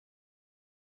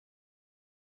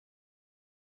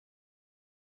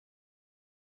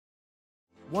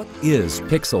What is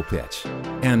pixel pitch?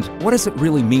 And what does it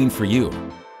really mean for you?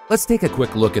 Let's take a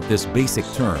quick look at this basic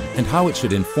term and how it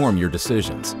should inform your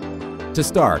decisions. To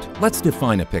start, let's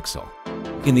define a pixel.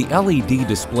 In the LED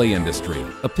display industry,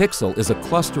 a pixel is a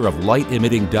cluster of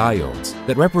light-emitting diodes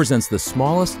that represents the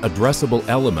smallest addressable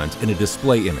element in a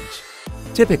display image.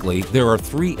 Typically, there are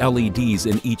 3 LEDs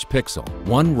in each pixel,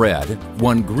 one red,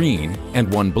 one green,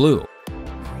 and one blue.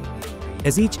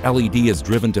 As each LED is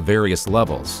driven to various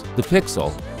levels, the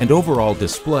pixel and overall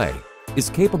display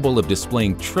is capable of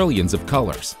displaying trillions of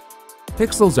colors.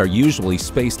 Pixels are usually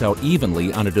spaced out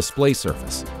evenly on a display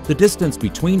surface. The distance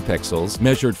between pixels,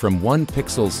 measured from one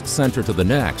pixel's center to the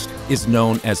next, is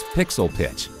known as pixel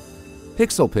pitch.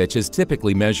 Pixel pitch is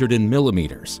typically measured in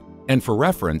millimeters, and for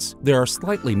reference, there are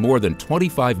slightly more than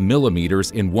 25 millimeters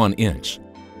in 1 inch.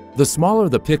 The smaller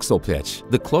the pixel pitch,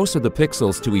 the closer the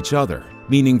pixels to each other,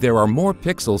 meaning there are more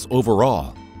pixels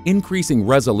overall, increasing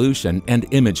resolution and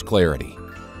image clarity.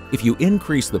 If you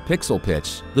increase the pixel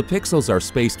pitch, the pixels are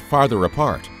spaced farther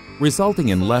apart, resulting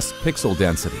in less pixel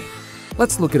density.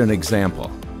 Let's look at an example.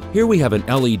 Here we have an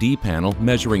LED panel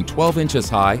measuring 12 inches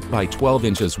high by 12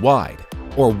 inches wide,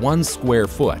 or 1 square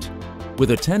foot.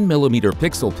 With a 10 millimeter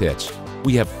pixel pitch,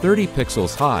 we have 30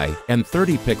 pixels high and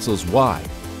 30 pixels wide,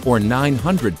 or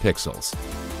 900 pixels.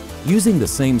 Using the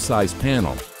same size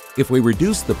panel, if we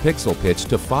reduce the pixel pitch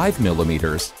to 5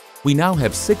 millimeters, we now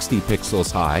have 60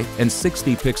 pixels high and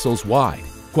 60 pixels wide,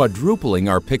 quadrupling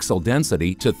our pixel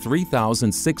density to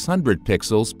 3,600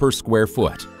 pixels per square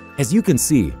foot. As you can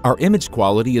see, our image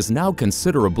quality is now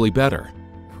considerably better.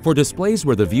 For displays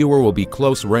where the viewer will be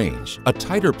close range, a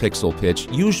tighter pixel pitch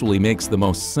usually makes the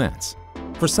most sense.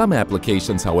 For some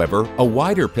applications, however, a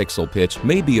wider pixel pitch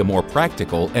may be a more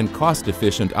practical and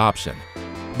cost-efficient option.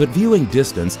 But viewing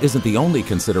distance isn't the only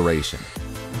consideration.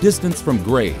 Distance from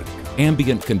grade,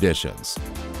 ambient conditions,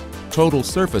 total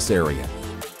surface area,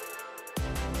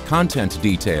 content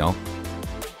detail,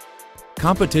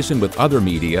 competition with other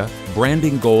media,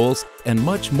 branding goals, and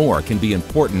much more can be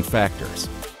important factors.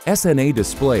 SNA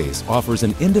Displays offers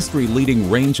an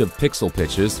industry-leading range of pixel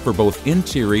pitches for both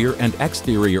interior and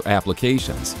exterior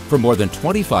applications, from more than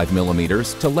 25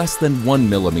 millimeters to less than 1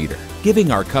 millimeter,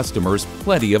 giving our customers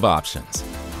plenty of options.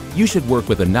 You should work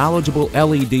with a knowledgeable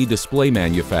LED display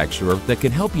manufacturer that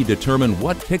can help you determine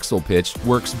what pixel pitch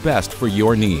works best for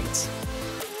your needs.